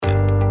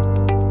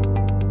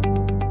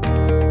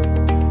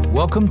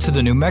Welcome to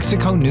the New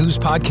Mexico News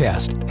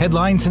Podcast,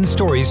 headlines and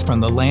stories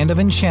from the land of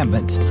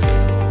enchantment.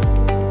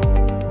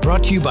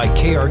 Brought to you by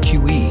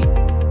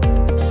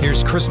KRQE.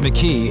 Here's Chris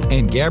McKee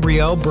and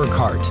Gabrielle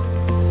Burkhart.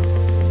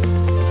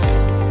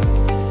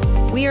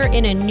 We are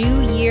in a new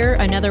year,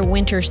 another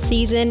winter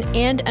season,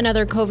 and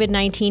another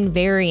COVID-19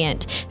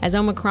 variant. As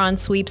Omicron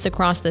sweeps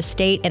across the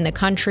state and the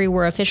country,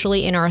 we're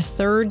officially in our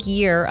third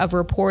year of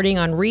reporting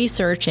on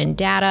research and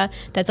data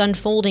that's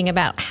unfolding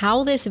about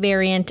how this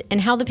variant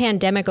and how the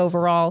pandemic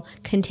overall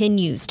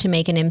continues to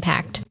make an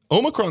impact.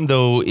 Omicron,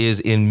 though,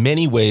 is in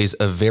many ways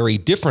a very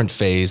different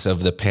phase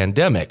of the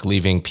pandemic,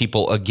 leaving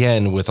people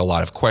again with a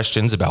lot of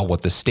questions about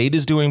what the state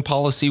is doing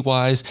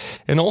policy-wise,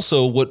 and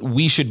also what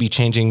we should be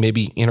changing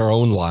maybe in our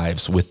own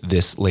lives with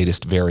this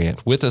latest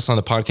variant. With us on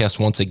the podcast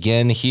once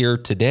again here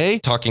today,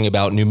 talking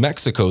about New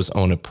Mexico's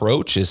own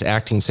approach, is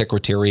Acting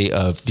Secretary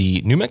of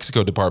the New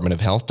Mexico Department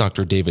of Health,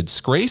 Dr. David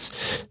Scrase.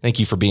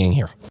 Thank you for being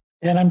here.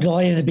 And I'm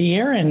delighted to be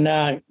here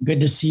and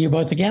good to see you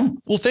both again.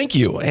 Well, thank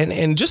you.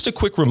 And just a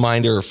quick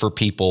reminder for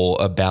people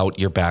about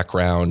your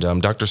background.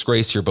 Dr.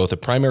 Scrase, you're both a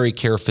primary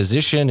care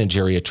physician and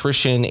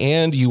geriatrician,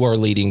 and you are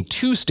leading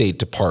two state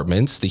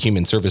departments, the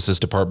Human Services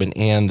Department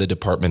and the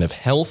Department of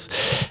Health,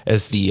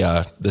 as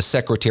the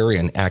secretary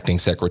and acting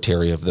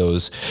secretary of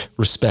those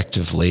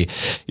respectively.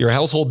 You're a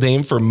household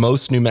name for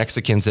most New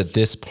Mexicans at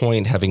this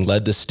point, having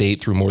led the state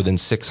through more than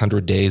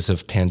 600 days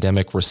of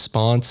pandemic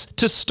response.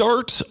 To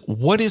start,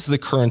 what is the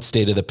current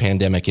state of the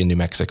pandemic in New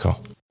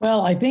Mexico?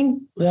 Well, I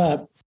think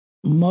the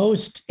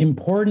most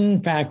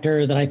important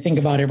factor that I think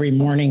about every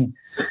morning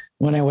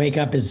when I wake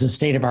up is the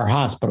state of our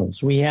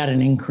hospitals. We had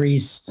an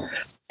increase,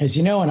 as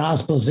you know, in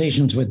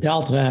hospitalizations with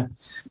Delta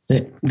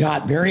that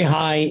got very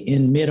high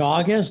in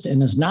mid-August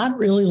and has not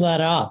really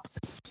let up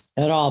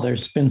at all.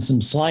 There's been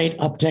some slight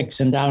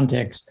upticks and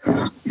downticks,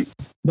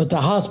 but the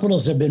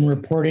hospitals have been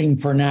reporting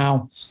for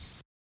now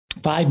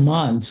 5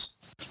 months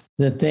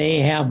that they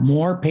have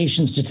more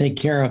patients to take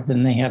care of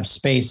than they have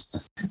space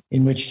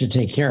in which to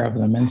take care of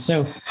them. And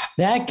so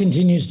that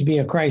continues to be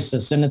a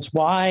crisis. And it's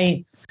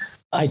why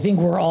I think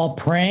we're all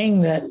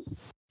praying that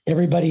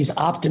everybody's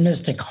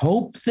optimistic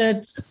hope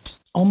that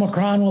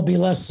Omicron will be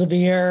less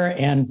severe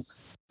and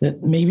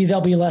that maybe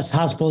there'll be less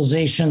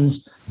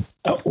hospitalizations.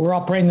 We're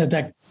all praying that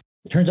that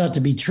turns out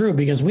to be true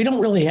because we don't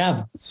really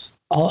have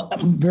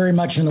very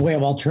much in the way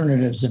of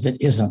alternatives if it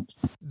isn't.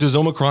 Does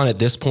Omicron at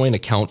this point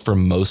account for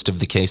most of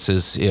the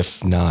cases,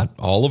 if not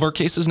all of our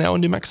cases now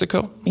in New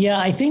Mexico? Yeah,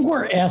 I think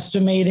we're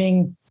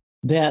estimating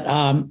that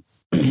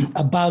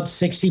about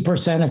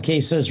 60% of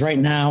cases right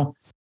now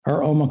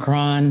are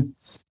Omicron.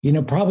 You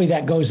know, probably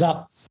that goes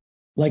up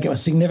like a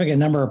significant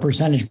number of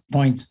percentage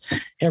points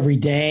every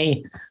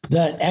day.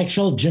 The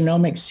actual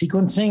genomic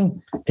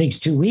sequencing takes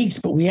 2 weeks,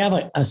 but we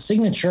have a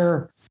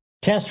signature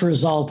test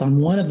result on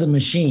one of the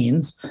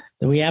machines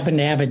that we happen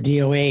to have at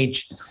DOH.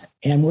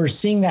 And we're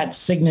seeing that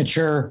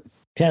signature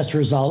test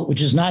result,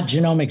 which is not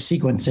genomic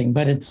sequencing,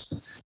 but it's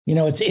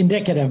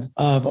indicative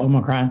of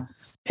Omicron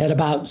at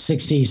about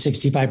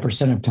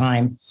 65% of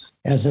time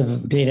as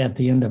of data at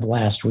the end of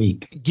last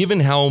week. Given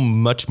how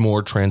much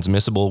more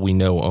transmissible we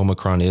know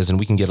Omicron is, and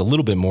we can get a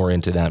little bit more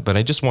into that, but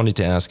I just wanted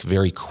to ask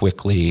very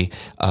quickly,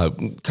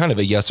 kind of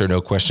a yes or no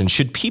question.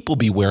 Should people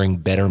be wearing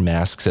better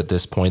masks at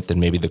this point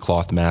than maybe the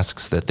cloth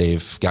masks that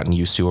they've gotten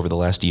used to over the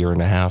last year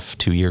and a half,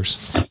 2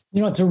 years?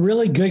 You know, it's a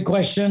really good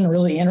question,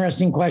 really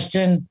interesting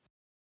question.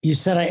 You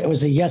said it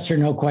was a yes or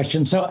no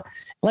question. So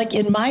like,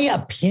 in my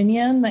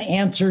opinion, the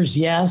answer is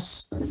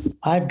yes.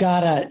 I've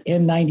got an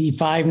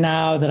N95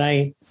 now that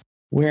I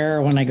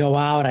wear when I go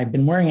out. I've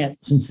been wearing it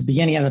since the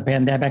beginning of the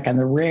pandemic on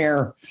the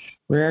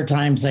rare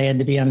times I had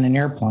to be on an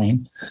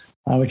airplane,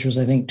 which was,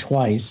 I think,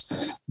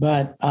 twice.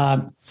 But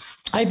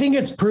I think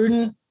it's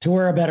prudent to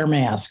wear a better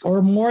mask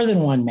or more than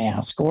one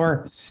mask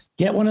or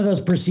get one of those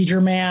procedure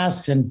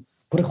masks and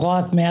put a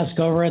cloth mask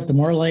over it. The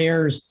more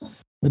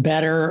layers, the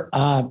better.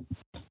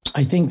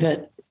 I think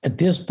that at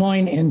this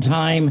point in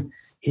time,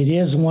 it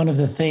is one of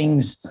the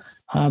things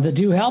that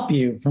do help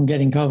you from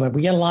getting COVID.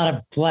 We get a lot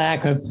of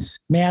flack of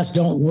masks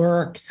don't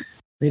work.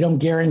 They don't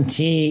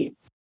guarantee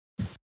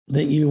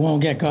that you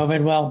won't get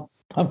COVID. Well,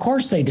 of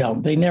course they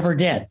don't. They never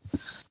did.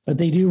 But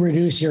they do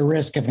reduce your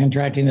risk of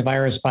contracting the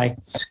virus by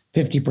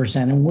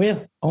 50%. And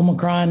with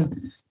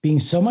Omicron being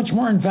so much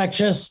more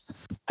infectious,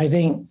 I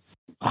think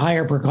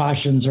higher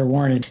precautions are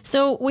warranted.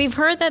 So we've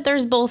heard that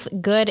there's both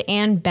good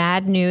and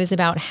bad news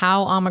about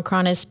how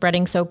Omicron is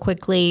spreading so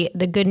quickly.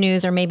 The good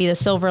news, or maybe the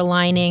silver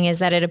lining, is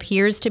that it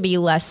appears to be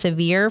less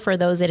severe for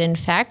those it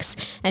infects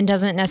and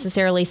doesn't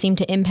necessarily seem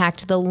to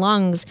impact the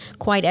lungs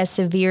quite as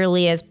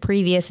severely as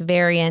previous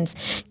variants.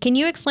 Can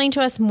you explain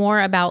to us more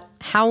about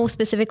how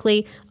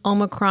specifically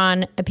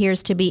Omicron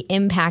appears to be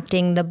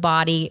impacting the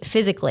body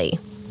physically?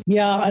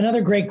 Yeah,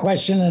 another great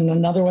question, and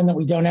another one that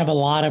we don't have a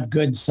lot of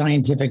good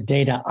scientific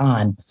data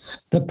on.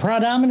 The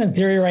predominant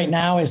theory right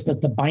now is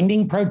that the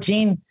binding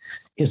protein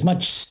is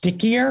much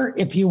stickier,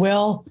 if you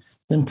will,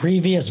 than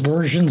previous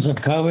versions of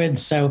COVID.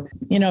 So,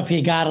 if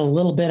you got a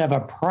little bit of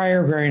a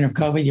prior variant of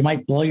COVID, you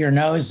might blow your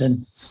nose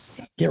and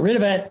get rid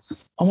of it.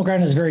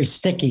 Omicron is very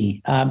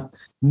sticky.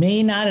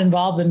 May not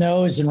involve the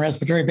nose and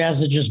respiratory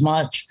passage as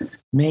much,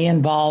 may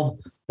involve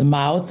the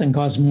mouth and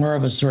cause more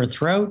of a sore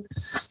throat.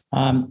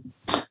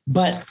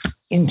 But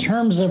in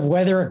terms of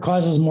whether it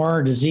causes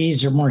more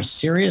disease or more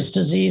serious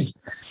disease,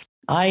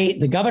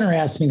 the governor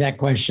asked me that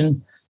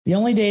question. The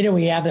only data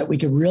we have that we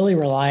could really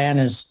rely on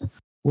is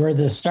where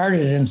this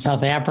started in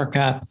South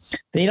Africa.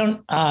 They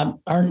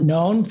aren't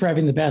known for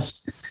having the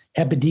best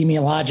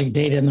epidemiologic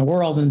data in the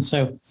world. And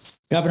so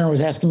governor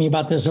was asking me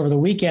about this over the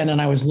weekend, and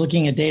I was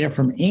looking at data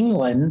from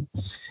England,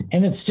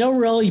 and it's still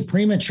really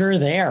premature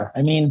there.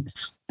 I mean,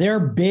 their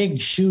big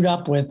shoot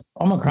up with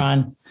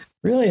Omicron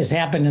really has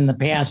happened in the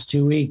past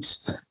 2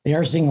 weeks. They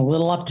are seeing a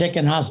little uptick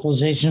in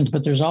hospitalizations,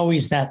 but there's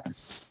always that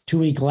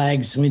 2-week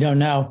lag, so we don't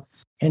know.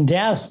 And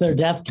deaths, their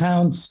death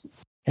counts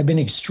have been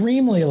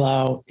extremely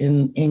low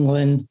in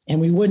England,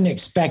 and we wouldn't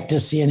expect to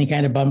see any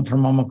kind of bump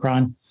from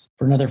Omicron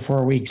for another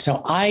 4 weeks.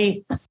 So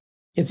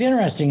it's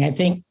interesting. I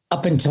think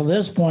up until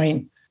this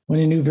point, when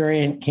a new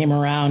variant came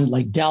around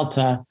like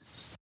Delta,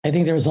 I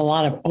think there was a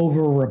lot of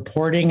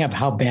over-reporting of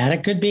how bad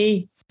it could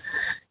be.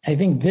 I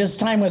think this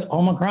time with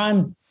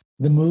Omicron,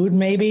 the mood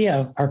maybe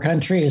of our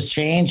country has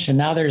changed. And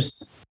now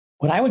there's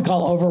what I would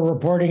call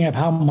over-reporting of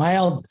how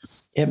mild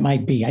it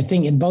might be. I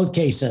think in both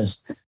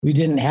cases, we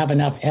didn't have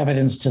enough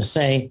evidence to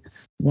say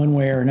one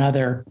way or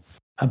another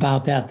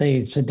about that.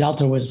 They said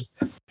Delta was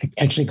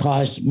actually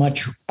caused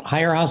much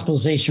higher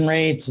hospitalization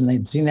rates, and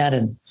they'd seen that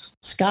in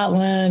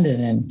Scotland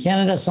and in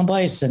Canada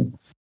someplace, and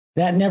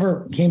that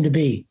never came to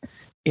be.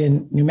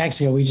 In New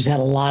Mexico, we just had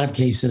a lot of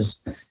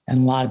cases,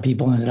 and a lot of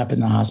people ended up in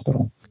the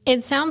hospital.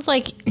 It sounds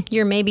like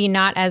you're maybe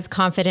not as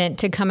confident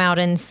to come out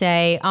and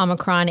say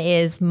Omicron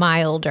is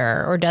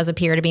milder or does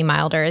appear to be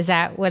milder. Is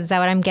that what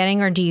I'm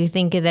getting? Or do you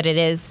think that it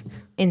is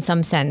in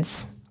some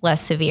sense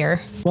less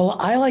severe? Well,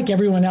 I, like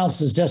everyone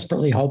else, is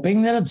desperately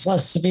hoping that it's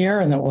less severe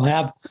and that we'll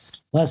have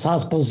less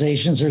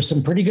hospitalizations. There's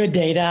some pretty good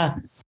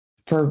data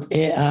for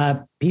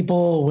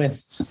people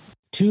with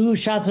 2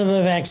 shots of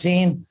a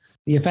vaccine.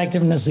 The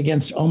effectiveness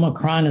against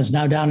Omicron is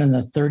now down in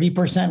the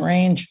 30%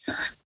 range,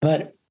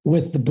 but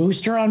with the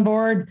booster on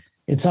board,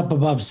 it's up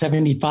above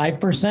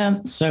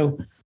 75%. So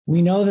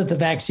we know that the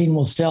vaccine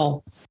will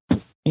still,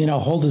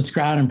 hold its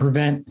ground and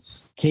prevent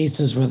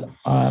cases with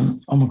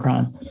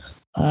Omicron.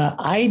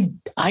 I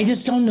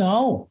just don't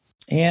know.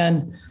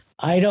 And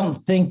I don't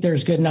think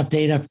there's good enough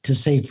data to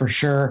say for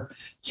sure.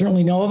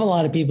 Certainly know of a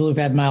lot of people who've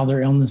had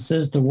milder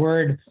illnesses. The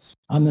word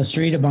on the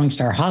street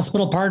amongst our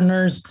hospital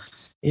partners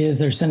is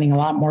they're sending a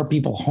lot more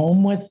people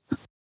home with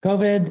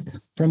COVID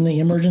from the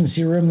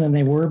emergency room than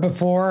they were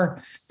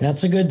before.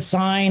 That's a good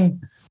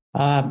sign.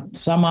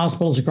 Some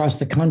hospitals across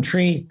the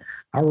country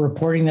are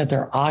reporting that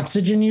their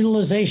oxygen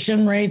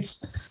utilization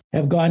rates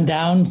have gone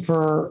down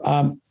for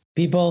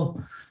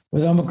people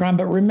with Omicron.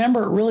 But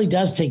remember, it really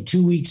does take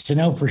 2 weeks to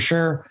know for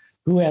sure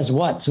who has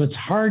what. So it's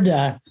hard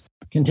to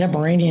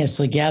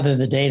contemporaneously gather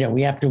the data.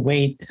 We have to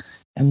wait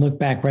and look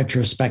back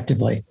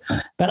retrospectively.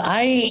 But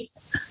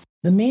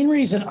the main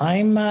reason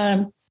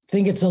I'm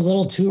think it's a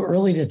little too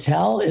early to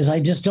tell is I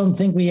just don't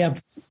think we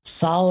have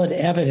solid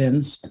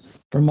evidence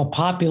from a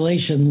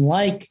population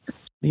like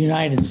the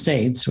United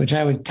States, which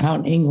I would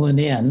count England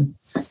in.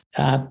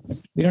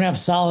 We don't have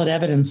solid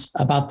evidence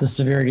about the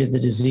severity of the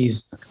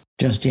disease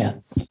just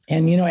yet.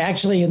 And,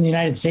 actually in the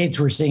United States,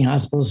 we're seeing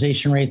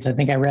hospitalization rates, I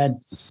think I read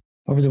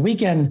over the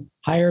weekend,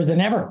 higher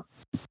than ever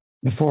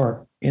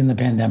before in the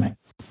pandemic.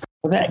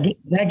 Well,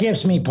 that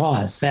gives me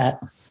pause,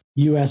 that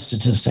U.S.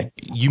 statistic.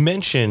 You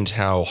mentioned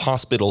how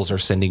hospitals are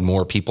sending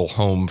more people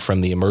home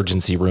from the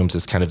emergency rooms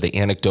as kind of the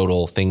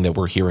anecdotal thing that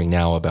we're hearing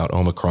now about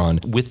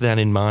Omicron. With that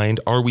in mind,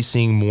 are we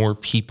seeing more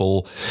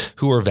people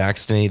who are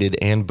vaccinated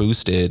and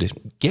boosted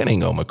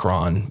getting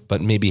Omicron,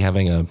 but maybe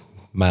having a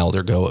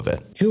milder go of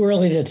it? Too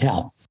early to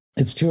tell.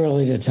 It's too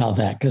early to tell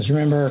that, because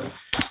remember,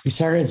 we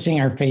started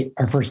seeing our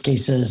first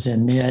cases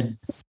in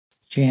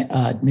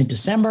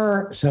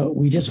mid-December, so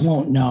we just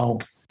won't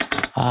know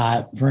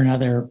for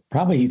another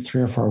probably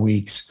 3 or 4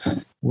 weeks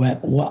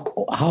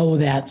how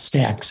that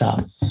stacks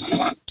up.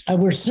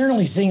 We're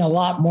certainly seeing a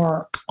lot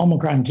more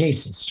Omicron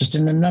cases, just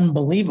an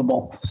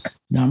unbelievable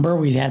number.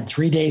 We've had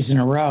 3 days in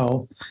a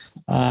row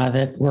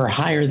that were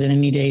higher than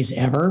any days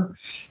ever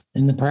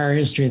in the prior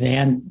history of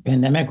the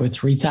pandemic, with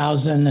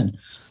 3,000 and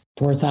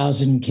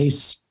 4,000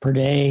 case per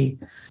day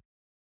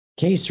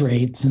case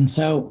rates. And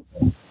so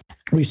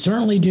we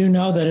certainly do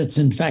know that it's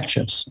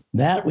infectious.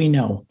 That we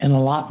know, and a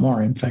lot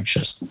more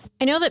infectious.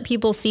 I know that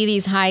people see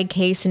these high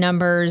case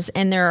numbers,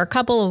 and there are a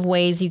couple of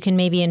ways you can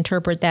maybe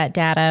interpret that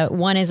data.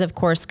 One is, of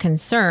course,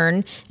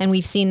 concern, and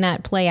we've seen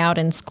that play out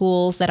in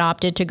schools that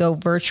opted to go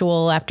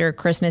virtual after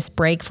Christmas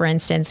break, for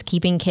instance,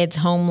 keeping kids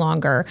home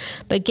longer.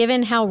 But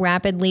given how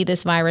rapidly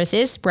this virus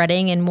is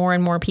spreading and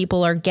more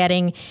people are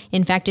getting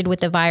infected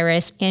with the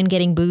virus and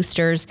getting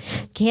boosters,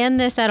 can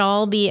this at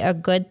all be a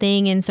good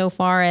thing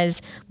insofar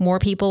as more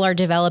people are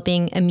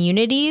developing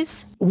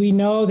immunities? We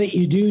know that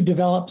you do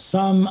develop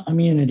some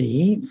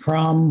immunity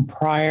from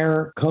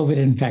prior COVID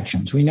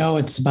infections. We know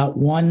it's about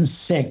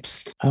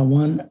 1/6,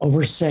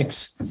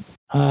 1/6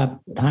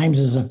 times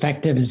as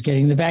effective as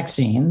getting the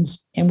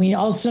vaccines. And we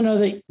also know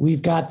that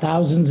we've got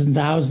thousands and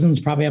thousands,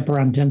 probably up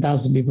around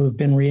 10,000 people who've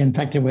been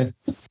reinfected with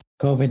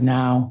COVID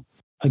now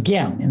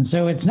again. And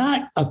so it's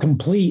not a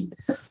complete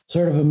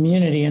sort of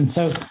immunity. And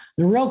so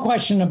the real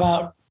question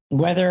about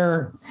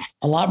whether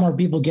a lot more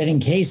people getting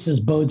cases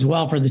bodes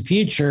well for the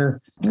future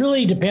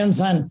really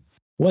depends on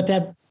what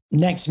that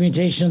next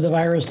mutation of the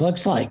virus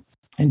looks like.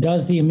 And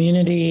does the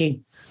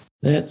immunity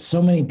that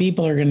so many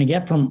people are going to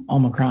get from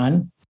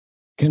Omicron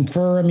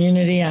confer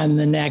immunity on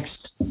the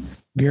next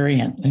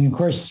variant? And of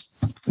course,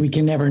 we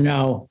can never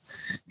know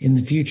in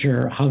the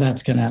future how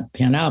that's going to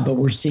pan out. But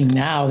we're seeing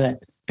now that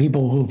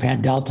people who've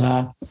had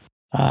Delta,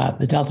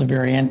 the Delta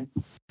variant,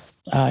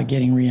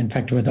 getting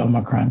reinfected with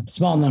Omicron.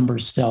 Small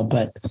numbers still,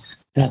 but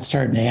that's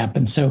starting to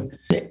happen. So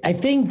I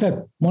think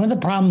that one of the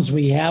problems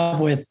we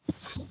have with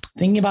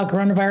thinking about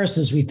coronavirus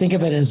is we think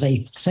of it as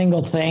a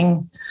single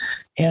thing.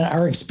 And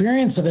our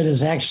experience of it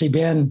has actually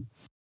been,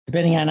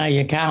 depending on how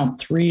you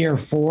count, 3 or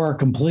 4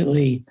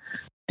 completely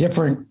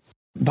different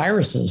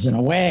viruses in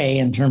a way,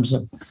 in terms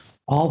of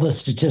all the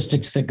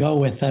statistics that go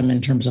with them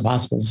in terms of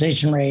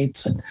hospitalization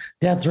rates and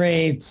death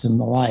rates and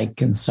the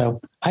like. And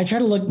so I try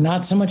to look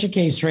not so much at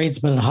case rates,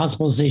 but at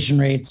hospitalization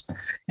rates.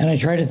 And I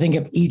try to think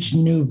of each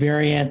new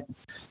variant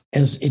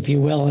as, if you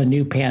will, a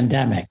new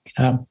pandemic.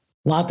 A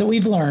lot that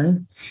we've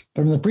learned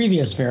from the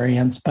previous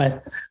variants,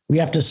 but we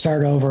have to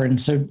start over. And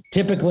so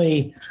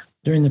typically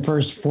during the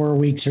first 4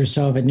 weeks or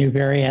so of a new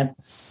variant,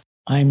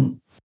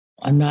 I'm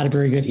not a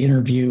very good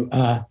interview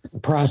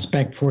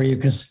prospect for you,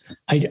 because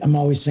I'm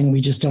always saying we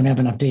just don't have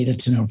enough data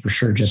to know for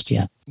sure just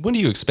yet. When do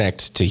you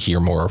expect to hear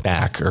more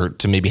back, or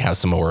to maybe have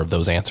some more of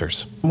those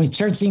answers? When we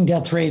start seeing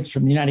death rates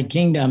from the United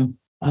Kingdom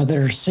that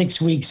are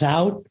 6 weeks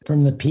out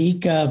from the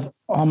peak of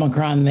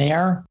Omicron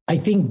there, I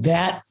think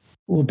that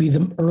will be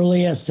the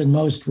earliest and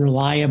most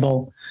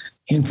reliable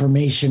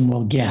information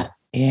we'll get.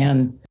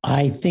 And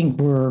I think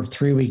we're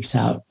 3 weeks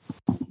out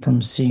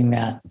from seeing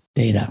that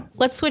data.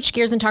 Let's switch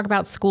gears and talk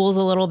about schools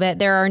a little bit.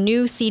 There are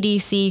new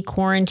CDC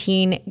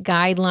quarantine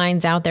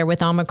guidelines out there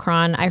with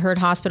Omicron. I heard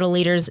hospital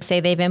leaders say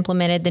they've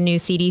implemented the new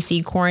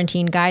CDC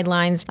quarantine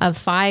guidelines of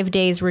 5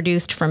 days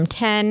reduced from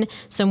 10,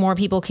 so more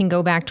people can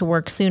go back to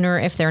work sooner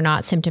if they're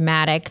not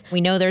symptomatic.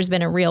 We know there's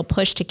been a real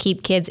push to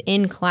keep kids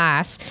in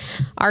class.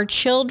 Are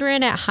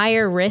children at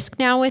higher risk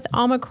now with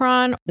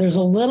Omicron? There's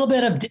a little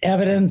bit of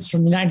evidence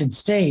from the United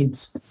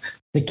States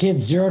that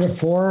kids 0 to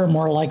 4 are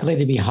more likely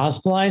to be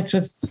hospitalized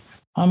with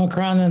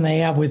Omicron than they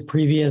have with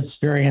previous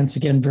variants.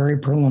 Again, very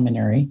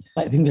preliminary.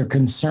 I think there are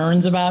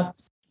concerns about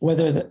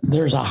whether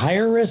there's a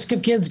higher risk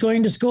of kids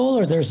going to school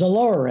or there's a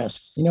lower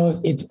risk. You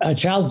know, if a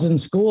child's in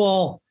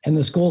school and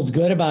the school's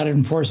good about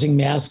enforcing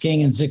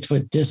masking and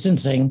 6-foot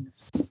distancing,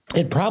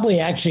 it probably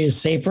actually is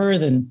safer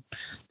than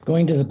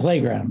going to the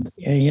playground,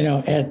 you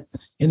know,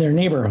 in their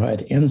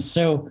neighborhood. And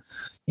so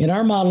in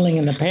our modeling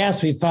in the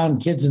past, we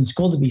found kids in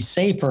school to be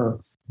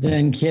safer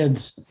than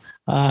kids,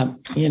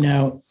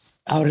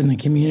 out in the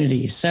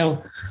community.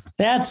 So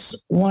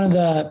that's one of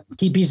the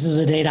key pieces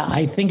of data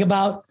I think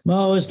about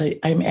most.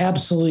 I'm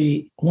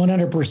absolutely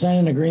 100%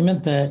 in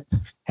agreement that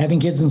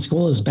having kids in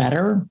school is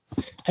better.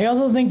 I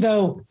also think,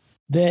 though,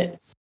 that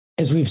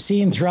as we've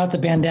seen throughout the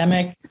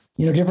pandemic,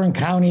 you know, different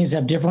counties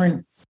have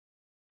different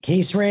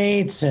case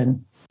rates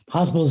and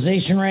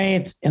hospitalization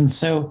rates. And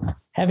so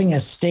having a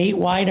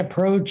statewide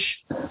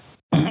approach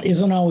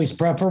isn't always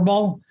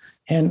preferable.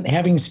 And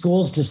having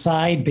schools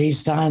decide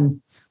based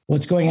on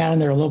what's going on in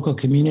their local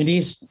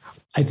communities,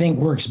 I think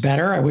works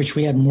better. I wish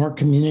we had more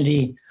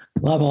community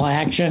level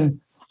action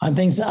on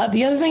things.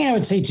 The other thing I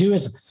would say too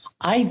is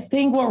I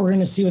think what we're going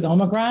to see with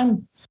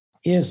Omicron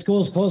is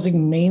schools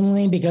closing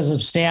mainly because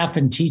of staff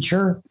and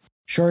teacher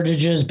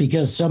shortages,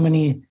 because so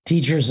many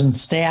teachers and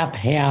staff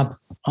have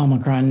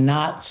Omicron,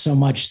 not so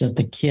much that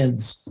the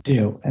kids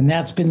do. And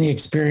that's been the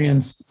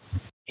experience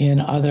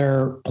in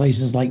other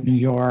places like New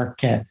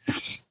York,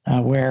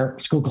 where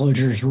school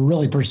closures were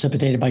really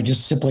precipitated by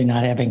just simply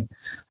not having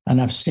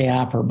enough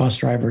staff or bus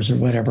drivers or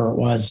whatever it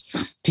was,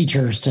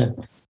 teachers to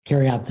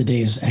carry out the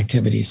day's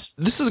activities.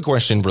 This is a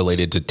question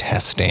related to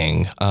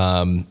testing.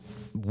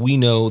 We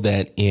know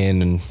that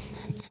in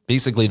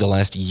basically the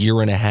last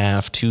year and a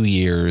half, 2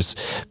 years,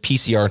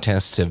 PCR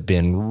tests have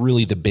been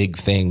really the big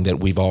thing that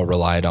we've all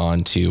relied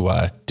on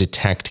to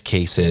detect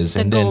cases.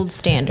 The gold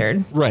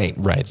standard. Right.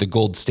 The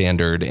gold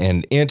standard.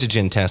 And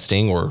antigen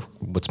testing, or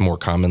what's more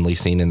commonly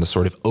seen in the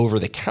sort of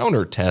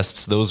over-the-counter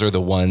tests, those are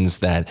the ones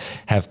that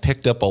have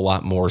picked up a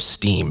lot more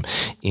steam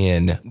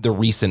in the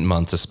recent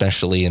months,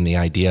 especially in the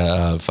idea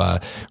of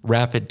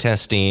rapid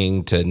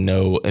testing to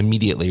know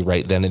immediately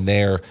right then and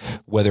there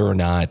whether or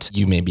not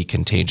you may be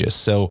contagious.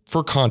 So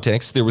for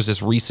context, there was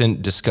this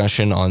recent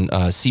discussion on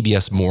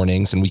CBS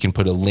Mornings, and we can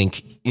put a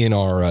link in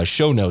our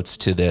show notes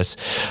to this,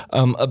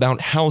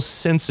 about how how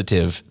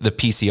sensitive the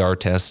PCR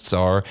tests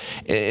are.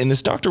 And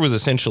this doctor was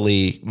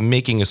essentially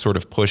making a sort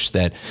of push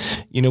that,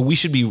 we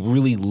should be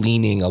really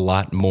leaning a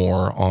lot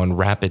more on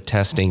rapid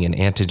testing and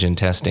antigen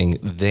testing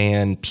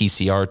than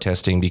PCR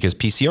testing, because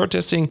PCR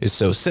testing is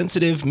so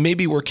sensitive.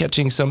 Maybe we're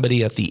catching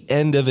somebody at the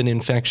end of an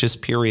infectious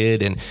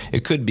period, and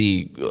it could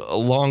be a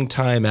long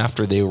time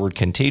after they were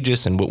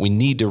contagious. And what we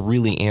need to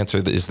really answer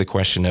is the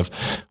question of,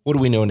 what do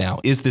we know now?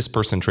 Is this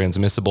person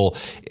transmissible?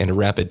 And a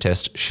rapid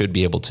test should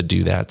be able to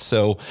do that.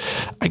 So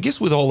I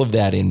guess with all of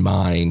that in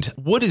mind,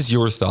 what is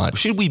your thought?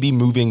 Should we be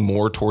moving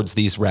more towards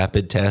these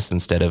rapid tests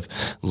instead of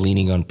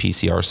leaning on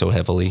PCR so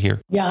heavily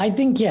here? Yeah, I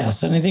think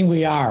yes. And I think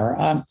we are.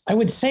 I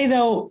would say,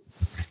 though,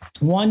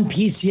 one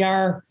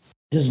PCR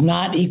does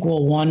not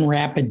equal one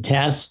rapid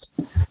test.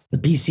 The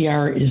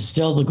PCR is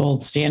still the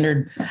gold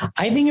standard.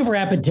 I think of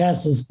rapid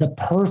tests as the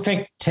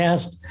perfect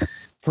test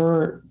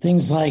for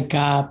things like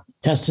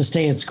test to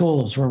stay at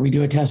schools, where we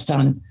do a test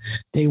on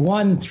day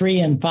 1,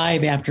 3, and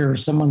 5 after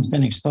someone's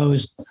been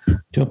exposed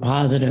to a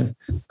positive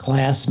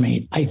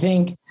classmate. I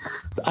think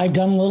I've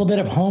done a little bit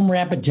of home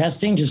rapid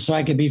testing just so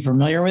I could be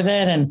familiar with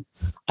it. And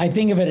I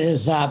think of it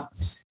as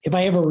if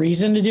I have a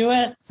reason to do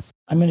it,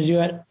 I'm going to do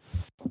it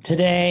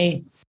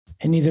today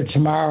and either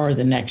tomorrow or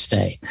the next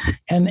day.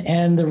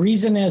 And the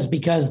reason is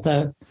because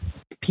the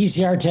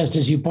PCR test,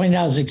 as you pointed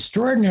out, is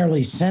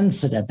extraordinarily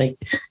sensitive.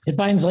 It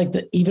finds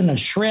even a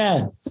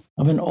shred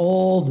of an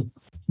old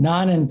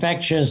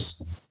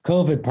non-infectious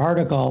COVID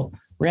particle.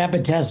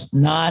 Rapid test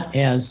not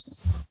as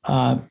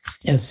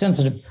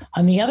sensitive.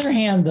 On the other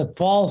hand, the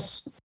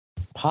false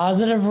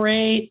positive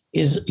rate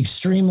is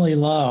extremely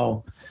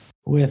low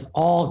with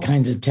all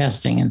kinds of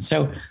testing. And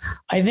so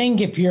I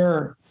think if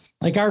you're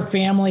like, our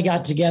family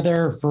got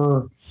together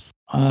for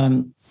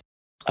a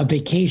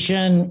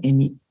vacation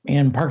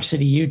in Park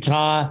City,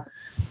 Utah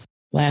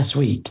last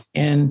week.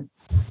 And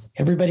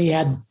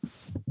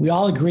we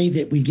all agreed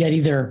that we'd get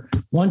either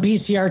one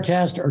PCR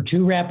test or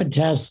 2 rapid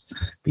tests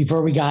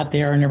before we got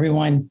there. And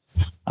everyone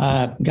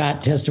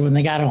got tested when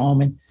they got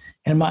home.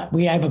 And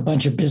we have a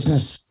bunch of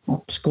business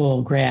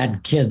school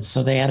grad kids.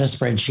 So they had a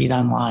spreadsheet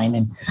online,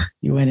 and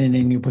you went in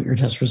and you put your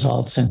test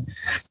results.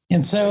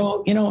 And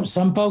so,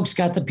 some folks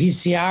got the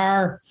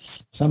PCR,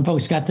 some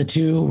folks got the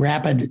 2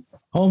 rapid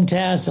home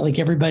tests. Like,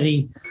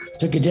 everybody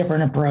took a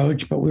different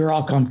approach, but we were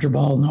all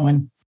comfortable. No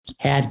one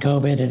had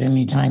COVID at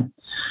any time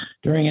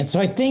during it. So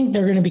I think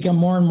they're going to become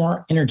more and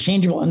more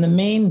interchangeable. And the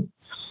main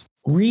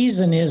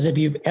reason is, if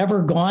you've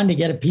ever gone to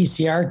get a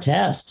PCR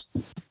test,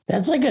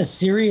 that's like a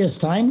serious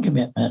time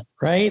commitment,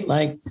 right?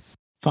 Like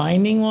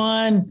finding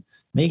one,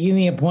 making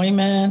the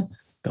appointment,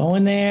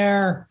 going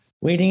there,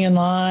 waiting in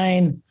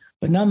line.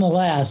 But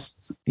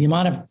nonetheless, the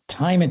amount of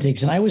time it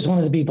takes. And I was one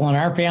of the people in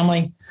our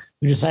family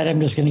who decided, I'm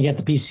just going to get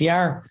the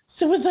PCR.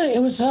 So it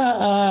was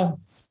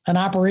an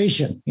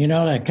operation,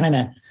 to kind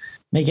of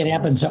make it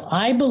happen. So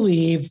I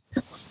believe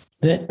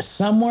that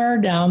somewhere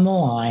down the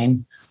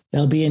line,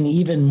 there'll be an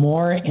even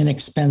more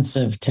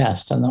inexpensive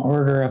test on the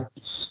order of,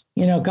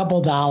 a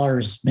couple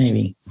dollars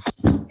maybe.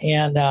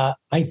 And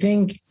I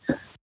think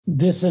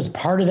this is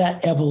part of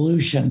that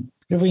evolution.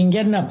 If we can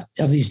get enough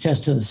of these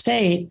tests to the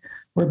state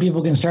where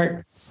people can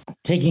start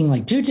taking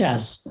like 2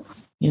 tests,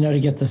 to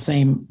get the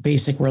same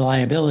basic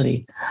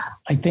reliability,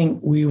 I think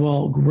we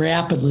will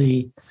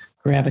rapidly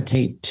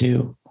gravitate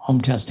to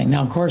home testing.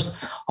 Now, of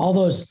course, all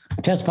those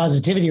test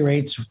positivity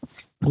rates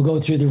will go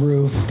through the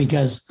roof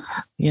because,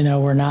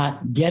 we're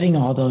not getting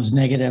all those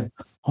negative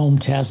home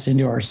tests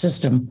into our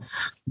system.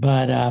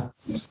 But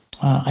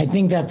I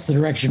think that's the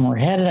direction we're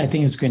headed. I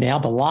think it's going to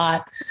help a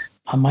lot.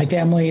 My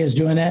family is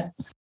doing it.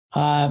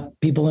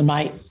 People in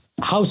my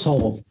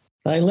household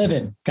that I live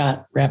in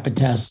got rapid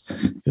tests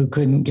who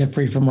couldn't get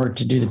free from work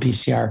to do the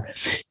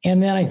PCR.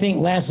 And then I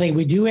think lastly,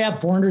 we do have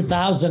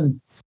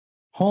 400,000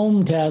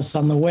 home tests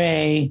on the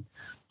way,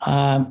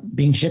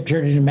 being shipped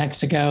here to New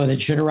Mexico that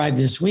should arrive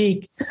this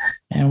week.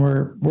 And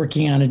we're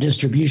working on a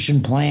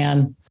distribution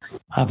plan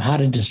of how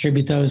to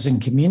distribute those in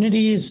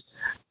communities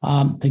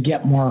to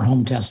get more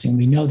home testing.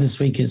 We know this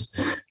week is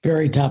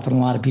very tough and a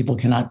lot of people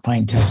cannot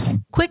find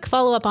testing. Quick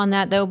follow-up on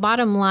that, though.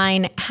 Bottom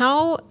line,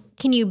 how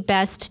can you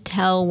best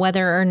tell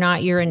whether or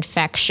not you're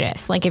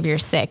infectious? Like, if you're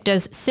sick,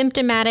 does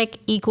symptomatic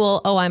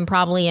equal, I'm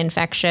probably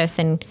infectious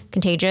and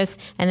contagious?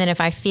 And then if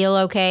I feel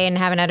okay and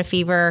haven't had a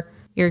fever,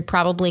 you're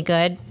probably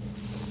good?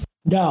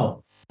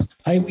 No,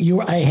 I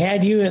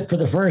had you for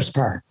the first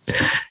part.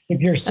 If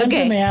you're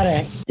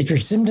symptomatic,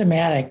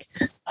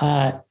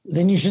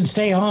 then you should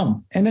stay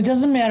home. And it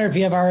doesn't matter if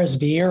you have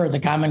RSV or the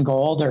common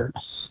cold or,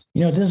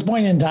 at this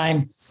point in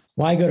time,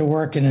 why go to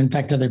work and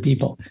infect other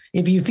people?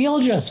 If you feel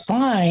just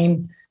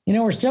fine,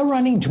 we're still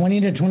running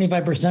 20 to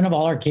 25% of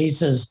all our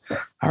cases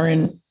are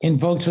in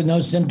folks with no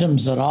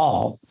symptoms at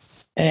all.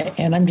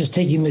 And I'm just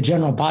taking the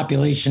general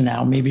population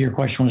now. Maybe your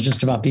question was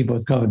just about people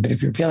with COVID, but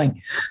if you're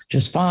feeling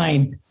just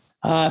fine,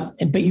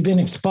 but you've been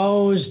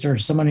exposed or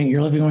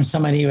you're living with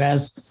somebody who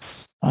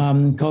has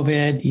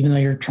COVID, even though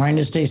you're trying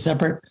to stay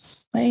separate,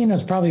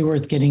 it's probably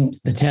worth getting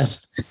the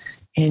test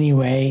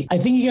anyway. I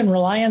think you can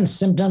rely on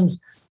symptoms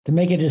to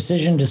make a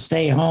decision to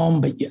stay home,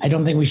 but I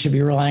don't think we should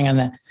be relying on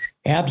the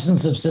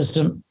absence of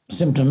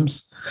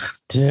symptoms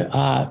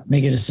to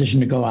make a decision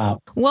to go out.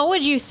 What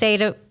would you say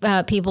to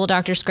people,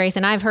 Dr. Scrace?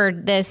 And I've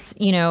heard this,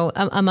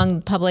 among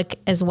the public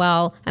as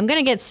well. I'm going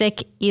to get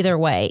sick either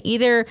way,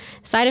 either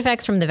side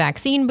effects from the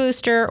vaccine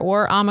booster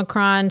or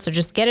Omicron. So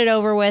just get it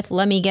over with.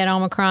 Let me get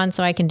Omicron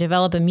so I can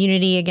develop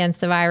immunity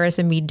against the virus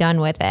and be done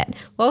with it.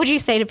 What would you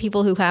say to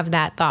people who have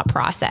that thought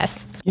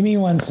process? Give me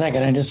 1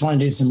 second. I just want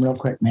to do some real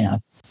quick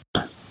math.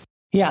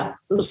 Yeah.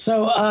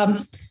 So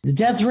the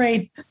death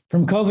rate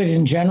from COVID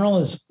in general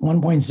is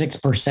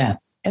 1.6%.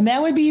 And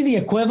that would be the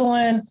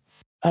equivalent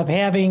of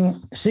having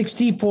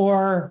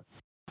 64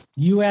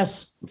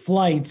 U.S.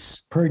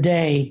 flights per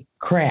day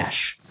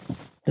crash.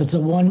 That's a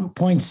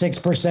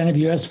 1.6% of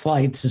U.S.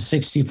 flights is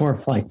 64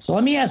 flights. So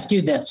let me ask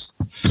you this.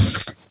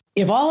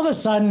 If all of a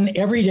sudden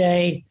every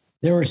day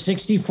there were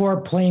 64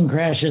 plane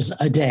crashes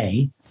a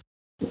day,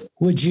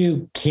 would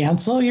you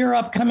cancel your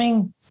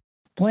upcoming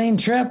plane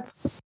trip?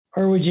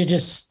 Or would you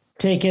just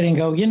take it and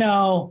go,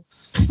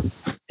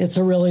 it's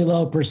a really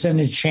low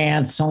percentage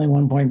chance, only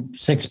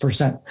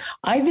 1.6%.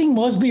 I think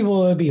most people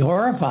would be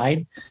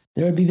horrified.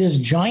 There would be this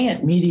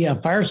giant media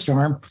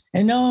firestorm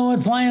and no one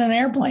would fly on an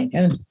airplane.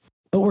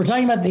 But we're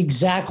talking about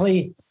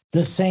exactly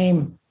the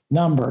same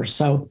number.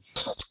 So,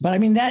 but I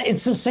mean, that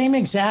it's the same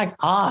exact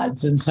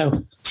odds. And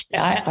so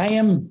I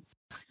am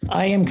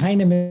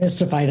kind of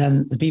mystified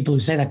on the people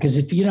who say that, because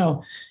if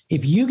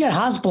you get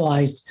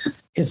hospitalized,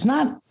 it's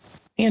not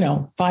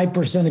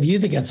 5% of you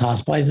that gets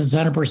hospitalized, it's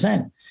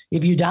 100%.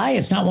 If you die,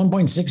 it's not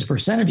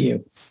 1.6% of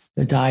you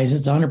that dies,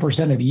 it's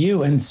 100% of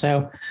you. And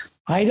so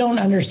I don't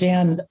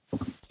understand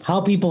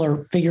how people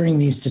are figuring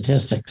these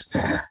statistics.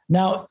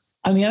 Now,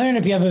 on the other hand,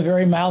 if you have a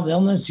very mild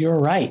illness, you're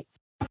right.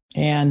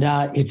 And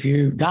if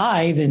you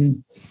die,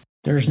 then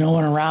there's no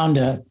one around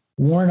to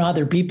warn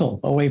other people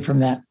away from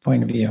that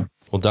point of view.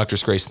 Well, Dr.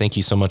 Scrace, thank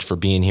you so much for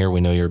being here.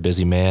 We know you're a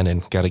busy man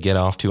and got to get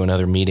off to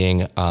another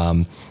meeting.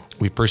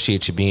 We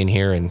appreciate you being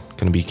here and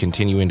going to be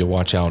continuing to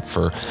watch out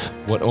for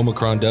what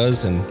Omicron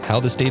does and how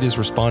the state is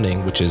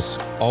responding, which is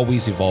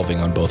always evolving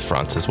on both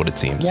fronts, is what it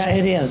seems. Yeah,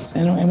 it is.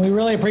 And we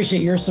really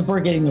appreciate your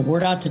support, getting the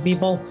word out to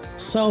people.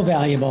 So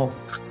valuable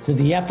to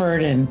the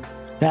effort. And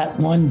that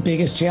one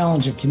biggest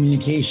challenge of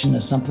communication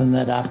is something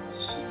that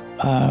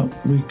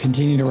we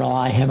continue to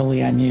rely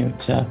heavily on you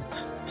to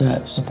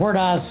support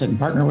us and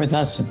partner with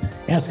us and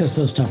ask us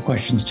those tough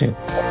questions too.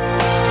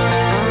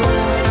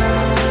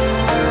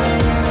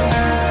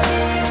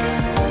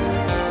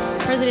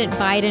 President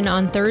Biden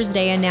on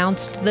Thursday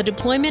announced the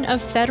deployment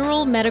of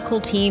federal medical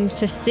teams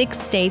to 6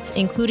 states,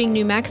 including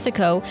New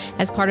Mexico,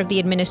 as part of the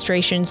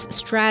administration's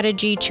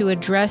strategy to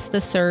address the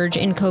surge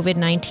in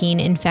COVID-19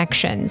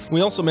 infections.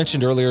 We also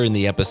mentioned earlier in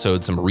the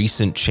episode some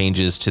recent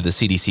changes to the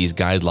CDC's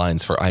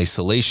guidelines for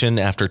isolation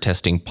after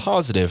testing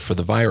positive for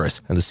the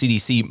virus. And the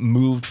CDC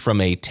moved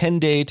from a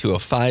 10-day to a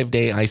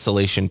 5-day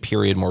isolation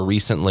period more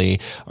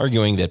recently,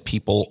 arguing that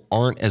people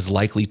aren't as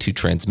likely to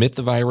transmit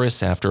the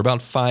virus after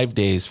about 5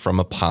 days from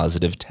a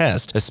positive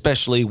test,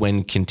 especially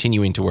when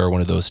continuing to wear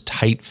one of those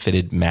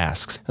tight-fitted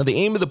masks. Now, the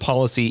aim of the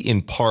policy,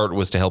 in part,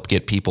 was to help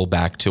get people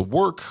back to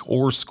work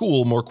or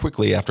school more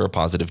quickly after a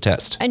positive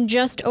test. And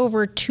just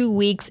over 2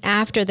 weeks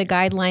after the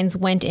guidelines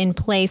went in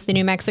place, the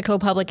New Mexico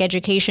Public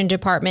Education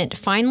Department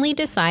finally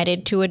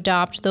decided to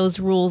adopt those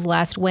rules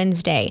last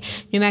Wednesday.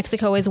 New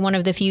Mexico is one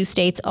of the few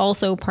states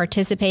also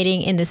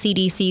participating in the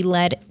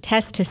CDC-led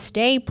Test to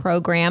Stay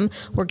program,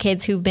 where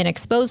kids who've been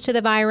exposed to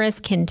the virus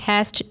can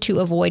test to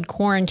avoid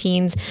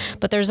quarantines.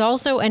 But there's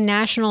also a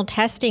national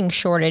testing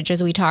shortage,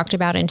 as we talked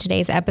about in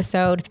today's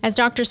episode. As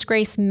Dr.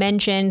 Scrace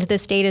mentioned, the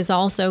state is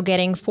also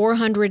getting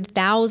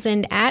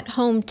 400,000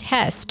 at-home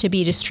tests to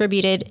be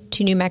distributed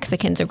to New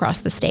Mexicans across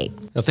the state.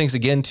 Now, thanks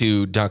again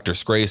to Dr.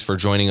 Scrace for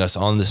joining us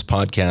on this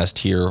podcast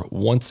here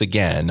once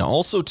again.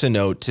 Also to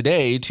note,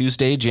 today,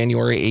 Tuesday,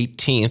 January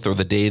 18th, or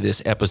the day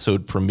this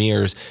episode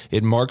premieres,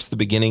 it marks the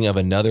beginning of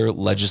another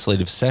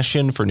legislative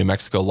session for New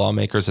Mexico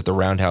lawmakers at the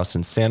Roundhouse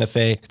in Santa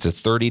Fe. It's a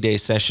 30-day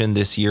session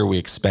this year. We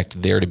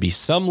expect there to be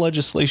some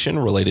legislation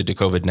related to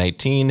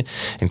COVID-19,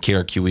 and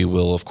KRQE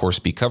will, of course,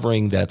 be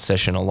covering that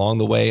session along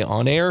the way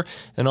on air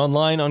and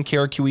online on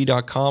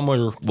krqe.com,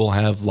 where we'll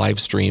have live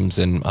streams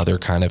and other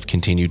kind of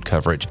continued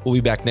coverage. We'll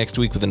be back next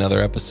week with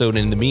another episode,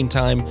 and in the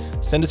meantime,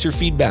 send us your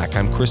feedback.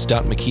 I'm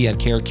Chris.McKee at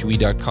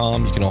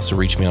krqe.com. You can also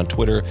reach me on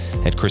Twitter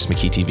at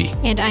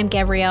ChrisMcKeeTV. And I'm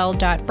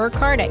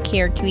Gabrielle.Burkhart at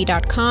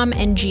krqe.com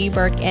and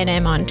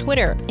GBurkNM on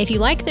Twitter. If you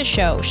like the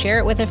show, share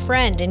it with a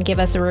friend and give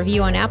us a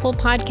review on Apple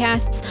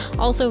Podcasts.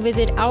 Also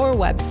visit our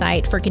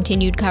website for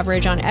continued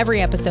coverage on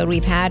every episode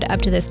we've had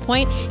up to this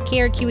point,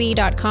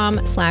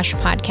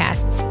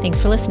 krqe.com/podcasts. Thanks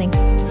for listening.